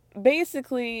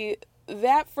basically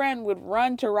that friend would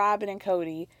run to Robin and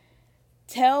Kody,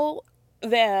 tell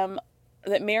them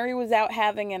that Mary was out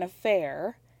having an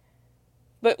affair.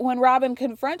 But when Robin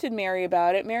confronted Mary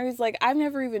about it, Mary's like, I've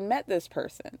never even met this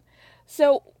person.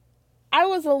 So I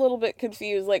was a little bit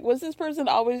confused. Like, was this person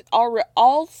always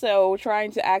also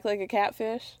trying to act like a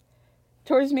catfish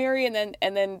towards Mary and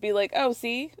then be like, oh,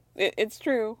 see, it's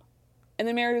true. And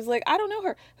then Mary was like, I don't know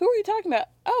her. Who are you talking about?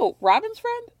 Oh, Robin's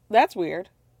friend? That's weird.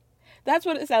 That's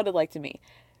what it sounded like to me.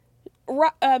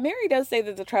 Mary does say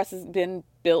that the trust has been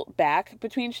built back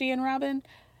between she and Robin.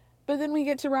 But then we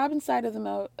get to Robin's side of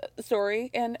the story.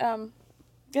 And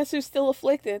guess who's still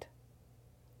afflicted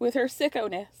with her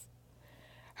sicko-ness?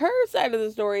 Her side of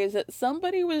the story is that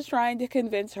somebody was trying to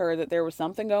convince her that there was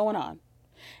something going on.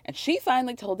 And she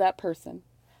finally told that person,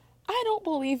 I don't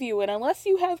believe you, and unless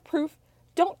you have proof,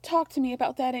 don't talk to me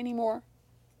about that anymore.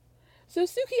 So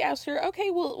Suki asked her, okay,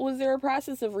 well, was there a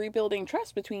process of rebuilding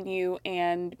trust between you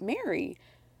and Mary?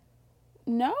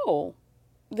 No,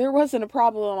 there wasn't a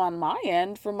problem on my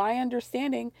end. From my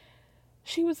understanding,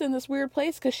 she was in this weird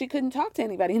place because she couldn't talk to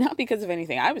anybody, not because of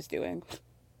anything I was doing.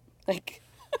 Like,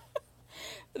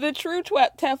 the true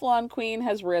Teflon queen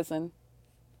has risen.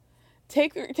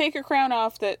 Take your crown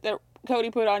off that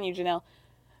Kody put on you, Janelle.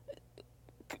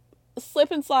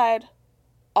 Slip and slide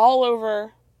all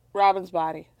over Robin's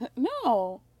body.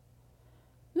 No,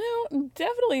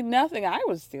 definitely nothing I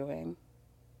was doing.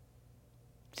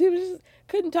 She just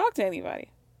couldn't talk to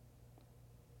anybody.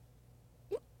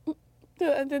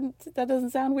 That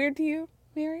doesn't sound weird to you,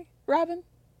 Mary? Robin?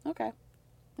 Okay.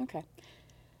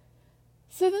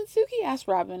 So then Suki asked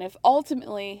Robin if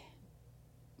ultimately,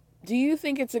 do you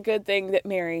think it's a good thing that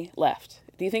Mary left?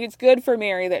 Do you think it's good for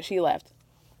Mary that she left?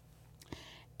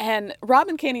 And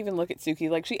Robin can't even look at Suki.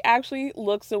 Like, she actually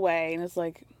looks away and is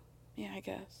like, yeah, I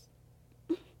guess.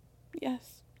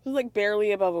 Yes. It was like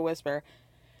barely above a whisper.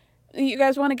 You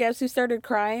guys want to guess who started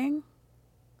crying?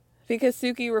 Because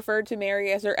Suki referred to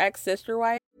Mary as her ex-sister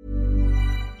wife.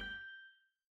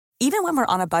 Even when we're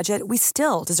on a budget, we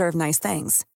still deserve nice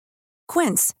things.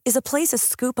 Quince is a place to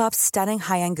scoop up stunning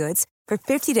high-end goods for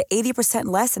 50 to 80%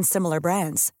 less than similar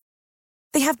brands.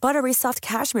 They have buttery soft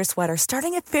cashmere sweaters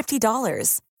starting at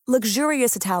 $50,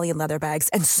 luxurious Italian leather bags,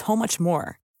 and so much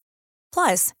more.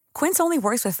 Plus, Quince only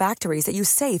works with factories that use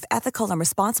safe, ethical, and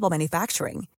responsible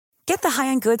manufacturing. Get the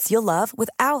high-end goods you'll love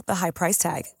without the high price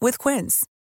tag with Quince.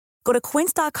 Go to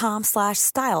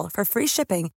quince.com/style for free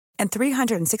shipping and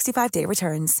 365-day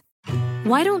returns.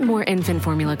 Why don't more infant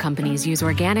formula companies use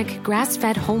organic,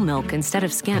 grass-fed whole milk instead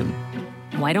of skim?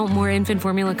 Why don't more infant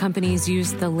formula companies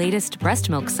use the latest breast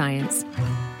milk science?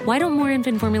 Why don't more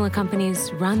infant formula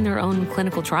companies run their own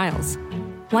clinical trials?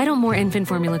 Why don't more infant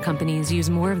formula companies use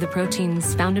more of the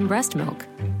proteins found in breast milk?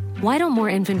 Why don't more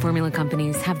infant formula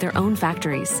companies have their own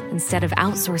factories instead of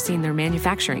outsourcing their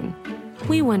manufacturing?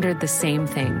 We wondered the same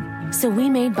thing. So we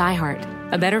made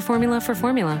ByHeart, a better formula for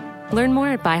formula. Learn more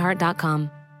at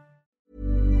byheart.com.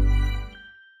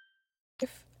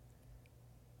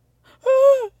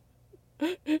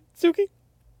 Suki,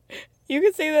 you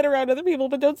can say that around other people,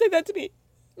 but don't say that to me.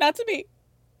 Not to me.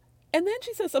 And then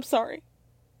she says, I'm sorry.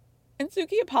 And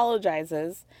Suki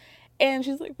apologizes. And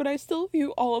she's like, but I still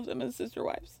view all of them as sister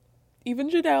wives.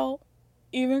 Even Janelle,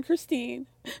 even Christine.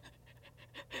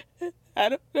 I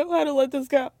don't know how to let this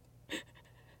go.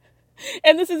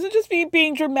 And this isn't just me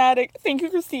being dramatic. Thank you,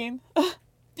 Christine. Ugh,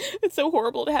 it's so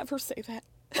horrible to have her say that.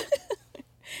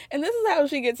 And this is how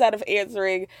she gets out of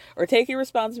answering or taking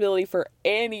responsibility for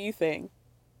anything.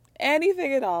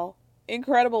 Anything at all.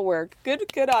 Incredible work.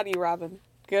 Good on you, Robin.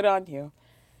 Good on you.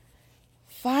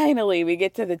 Finally, we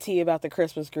get to the tea about the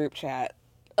Christmas group chat.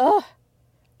 Ugh.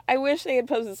 I wish they had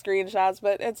posted screenshots,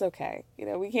 but it's okay. You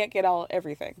know, we can't get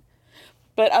everything.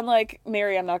 But unlike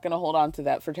Mary, I'm not going to hold on to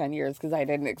that for 10 years because I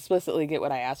didn't explicitly get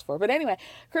what I asked for. But anyway,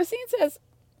 Christine says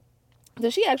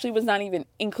that she actually was not even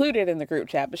included in the group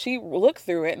chat, but she looked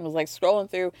through it and was like scrolling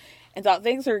through and thought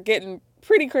things are getting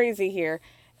pretty crazy here.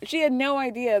 She had no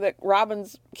idea that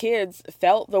Robin's kids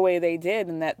felt the way they did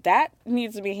and that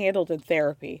needs to be handled in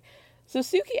therapy. So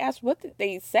Suki asked, what did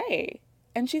they say?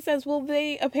 And she says, well,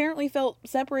 they apparently felt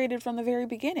separated from the very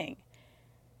beginning.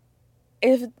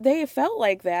 If they felt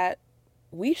like that,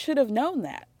 we should have known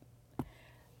that.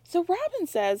 So Robin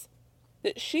says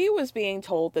that she was being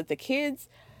told that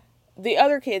the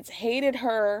other kids hated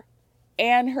her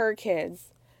and her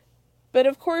kids. But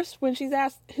of course, when she's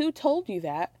asked, who told you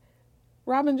that?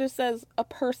 Robin just says, a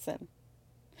person.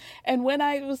 And when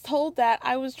I was told that,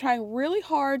 I was trying really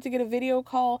hard to get a video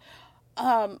call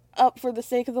up for the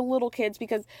sake of the little kids,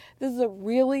 because this is a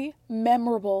really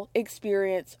memorable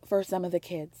experience for some of the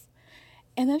kids.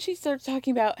 And then she starts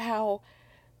talking about how,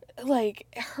 like,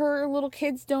 her little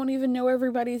kids don't even know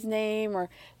everybody's name, or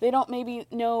they don't maybe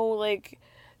know, like,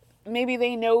 maybe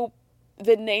they know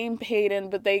the name Peyton,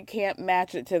 but they can't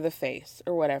match it to the face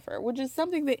or whatever, which is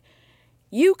something that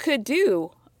you could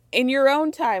do in your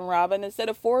own time, Robin, instead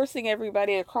of forcing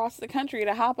everybody across the country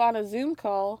to hop on a Zoom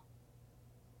call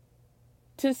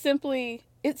to simply,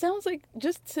 it sounds like,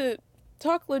 just to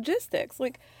talk logistics.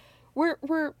 Like,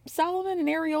 were Solomon and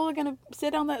Ariola going to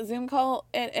sit on that Zoom call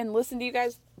and listen to you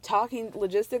guys talking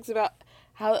logistics about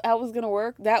how it was going to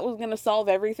work? That was going to solve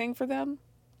everything for them?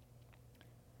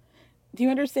 Do you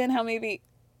understand how maybe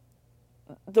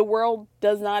the world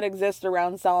does not exist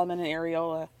around Solomon and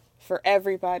Ariola for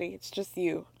everybody? It's just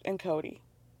you and Kody.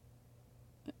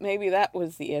 Maybe that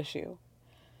was the issue.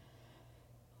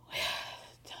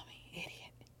 Dummy,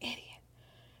 idiot.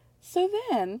 So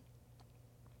then,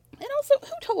 and also,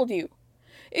 who told you?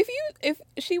 If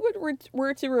she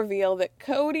were to reveal that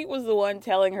Kody was the one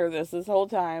telling her this whole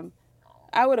time,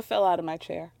 I would have fell out of my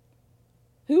chair.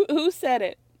 Who said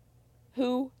it?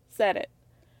 Who said it?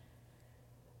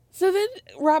 So then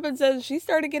Robin says she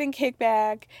started getting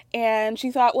kickback, and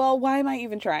she thought, well, why am I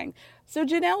even trying? So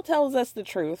Janelle tells us the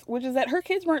truth, which is that her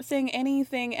kids weren't saying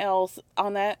anything else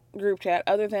on that group chat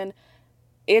other than,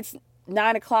 it's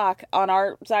 9 o'clock on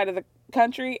our side of the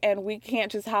country, and we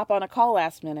can't just hop on a call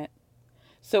last minute.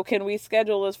 So can we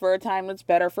schedule this for a time that's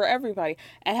better for everybody?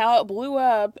 And how it blew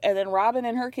up, and then Robin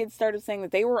and her kids started saying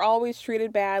that they were always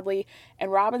treated badly,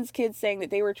 and Robin's kids saying that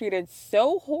they were treated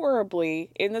so horribly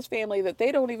in this family that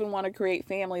they don't even want to create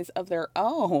families of their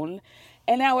own.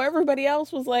 And now everybody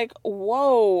else was like,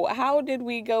 whoa, how did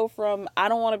we go from, I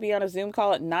don't want to be on a Zoom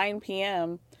call at 9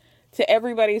 p.m. to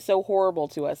everybody so horrible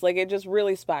to us? Like, it just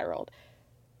really spiraled.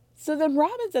 So then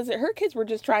Robin says that her kids were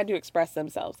just trying to express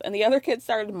themselves, and the other kids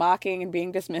started mocking and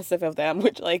being dismissive of them,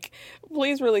 which, like,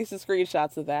 please release the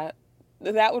screenshots of that.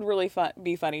 That would really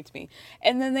be funny to me.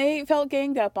 And then they felt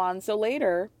ganged up on. So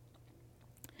later,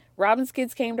 Robin's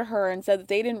kids came to her and said that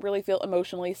they didn't really feel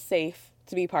emotionally safe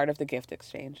to be part of the gift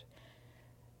exchange.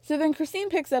 So then Christine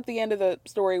picks up the end of the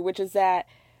story, which is that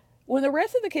when the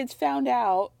rest of the kids found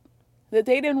out that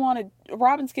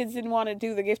Robin's kids didn't want to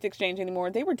do the gift exchange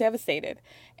anymore, they were devastated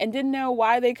and didn't know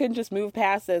why they couldn't just move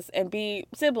past this and be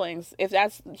siblings. If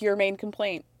that's your main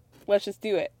complaint, let's just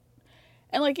do it.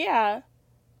 And, like, yeah,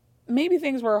 maybe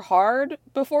things were hard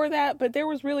before that, but there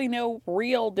was really no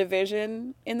real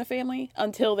division in the family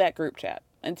until that group chat,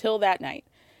 until that night.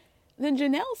 Then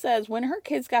Janelle says when her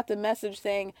kids got the message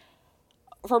saying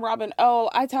from Robin, oh,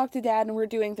 I talked to Dad and we're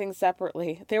doing things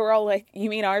separately, they were all like, you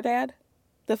mean our dad?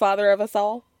 The father of us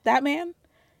all? That man?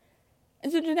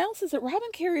 And so Janelle says that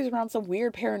Robin carries around some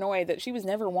weird paranoia that she was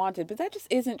never wanted, but that just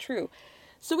isn't true.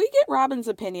 So we get Robin's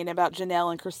opinion about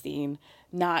Janelle and Christine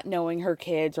not knowing her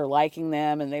kids or liking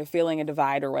them, and they're feeling a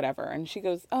divide or whatever. And she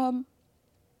goes,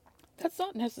 that's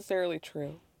not necessarily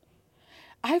true.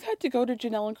 I've had to go to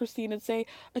Janelle and Christine and say,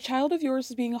 a child of yours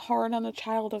is being hard on a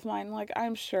child of mine. Like,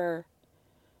 I'm sure.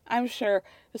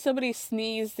 Somebody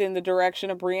sneezed in the direction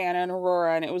of Brianna and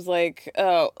Aurora, and it was like,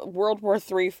 World War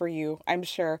III for you, I'm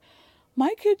sure.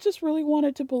 My kids just really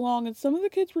wanted to belong, and some of the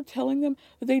kids were telling them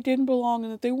that they didn't belong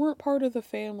and that they weren't part of the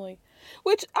family.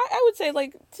 Which I would say,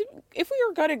 like, if we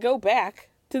were going to go back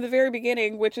to the very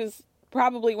beginning, which is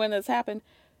probably when this happened,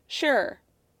 sure.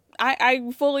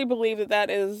 I fully believe that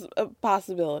is a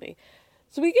possibility.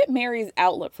 So we get Mary's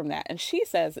outlook from that, and she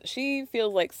says that she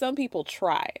feels like some people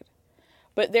tried.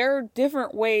 But there are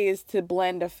different ways to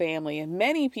blend a family, and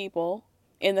many people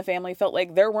in the family felt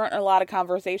like there weren't a lot of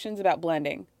conversations about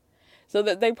blending. So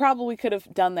that they probably could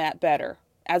have done that better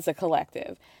as a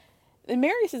collective. And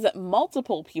Mary says that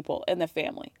multiple people in the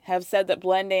family have said that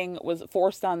blending was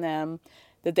forced on them,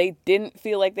 that they didn't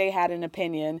feel like they had an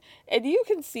opinion. And you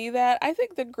can see that. I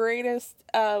think the greatest,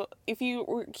 if you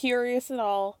were curious at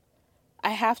all, I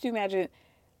have to imagine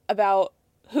about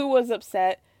who was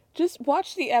upset. Just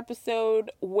watch the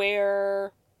episode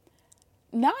where,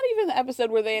 not even the episode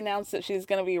where they announced that she's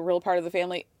going to be a real part of the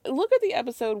family. Look at the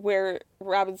episode where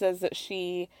Robin says that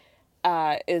she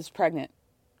is pregnant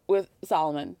with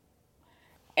Solomon.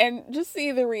 And just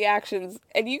see the reactions.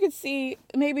 And you can see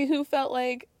maybe who felt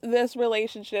like this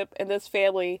relationship and this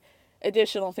family,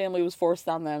 additional family, was forced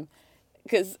on them.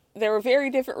 Because there were very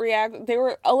different They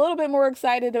were a little bit more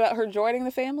excited about her joining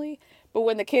the family. But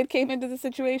when the kid came into the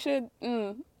situation,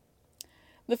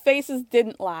 the faces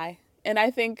didn't lie. And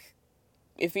I think,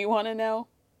 if you want to know,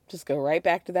 Just go right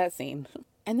back to that scene.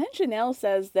 And then Janelle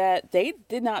says that they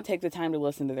did not take the time to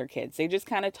listen to their kids. They just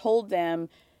kind of told them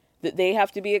that they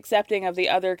have to be accepting of the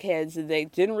other kids. They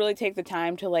didn't really take the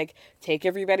time to like take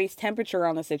everybody's temperature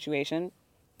on the situation.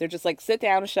 They're just like, sit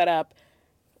down and shut up.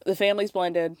 The family's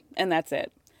blended, and that's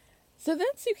it. So then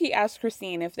Suki asks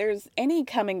Christine if there's any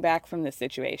coming back from this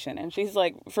situation. And she's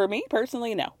like, for me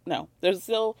personally, no. There's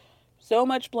still so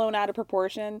much blown out of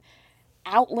proportion,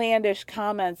 outlandish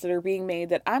comments that are being made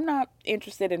that I'm not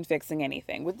interested in fixing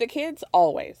anything. With the kids,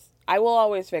 always. I will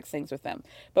always fix things with them.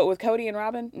 But with Kody and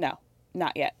Robin, no,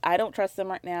 not yet. I don't trust them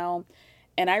right now.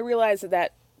 And I realize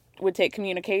that would take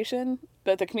communication,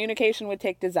 but the communication would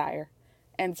take desire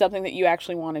and something that you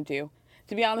actually want to do.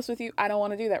 To be honest with you, I don't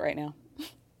want to do that right now.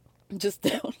 Just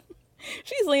don't.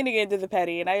 She's leaning into the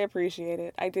petty, and I appreciate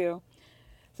it. I do.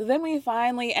 So then we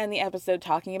finally end the episode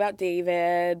talking about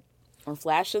David, or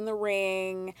Flash in the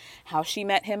Ring, how she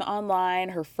met him online,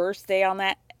 her first day on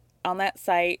that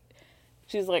site.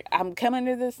 She's like, I'm coming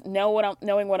to this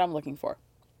knowing what I'm looking for.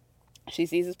 She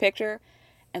sees his picture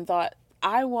and thought,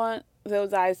 I want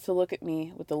those eyes to look at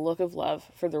me with the look of love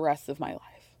for the rest of my life.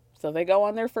 So they go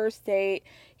on their first date.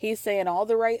 He's saying all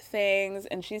the right things,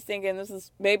 and she's thinking this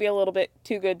is maybe a little bit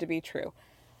too good to be true.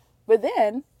 But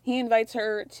then he invites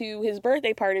her to his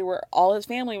birthday party where all his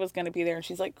family was going to be there, and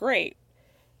she's like, great.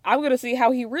 I'm going to see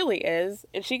how he really is.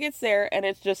 And she gets there, and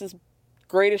it's just as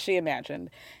great as she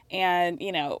imagined. And,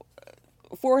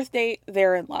 fourth date,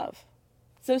 they're in love.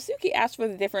 So Suki asks for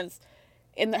the difference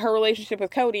in her relationship with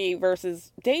Kody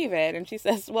versus David, and she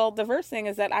says, well, the first thing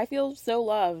is that I feel so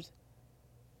loved.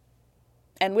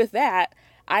 And with that,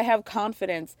 I have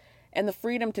confidence and the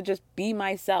freedom to just be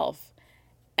myself.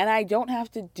 And I don't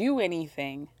have to do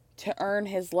anything to earn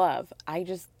his love. I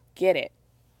just get it.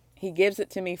 He gives it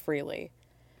to me freely.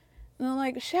 And I'm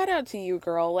like, shout out to you,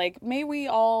 girl. Like, may we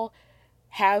all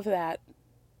have that.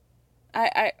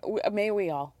 May we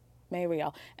all.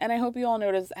 And I hope you all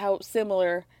notice how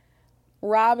similar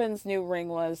Robin's new ring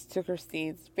was to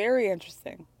Christine's. Very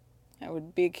interesting. I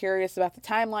would be curious about the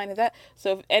timeline of that.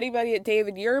 So if anybody at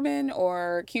David Yurman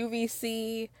or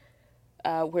QVC,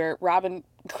 where Robin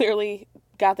clearly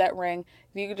got that ring,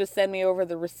 if you could just send me over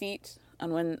the receipt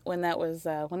on when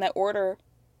that order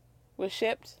was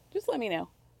shipped, just let me know.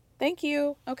 Thank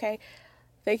you. Okay.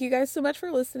 Thank you guys so much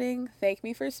for listening. Thank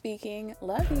me for speaking.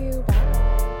 Love you.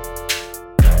 Bye.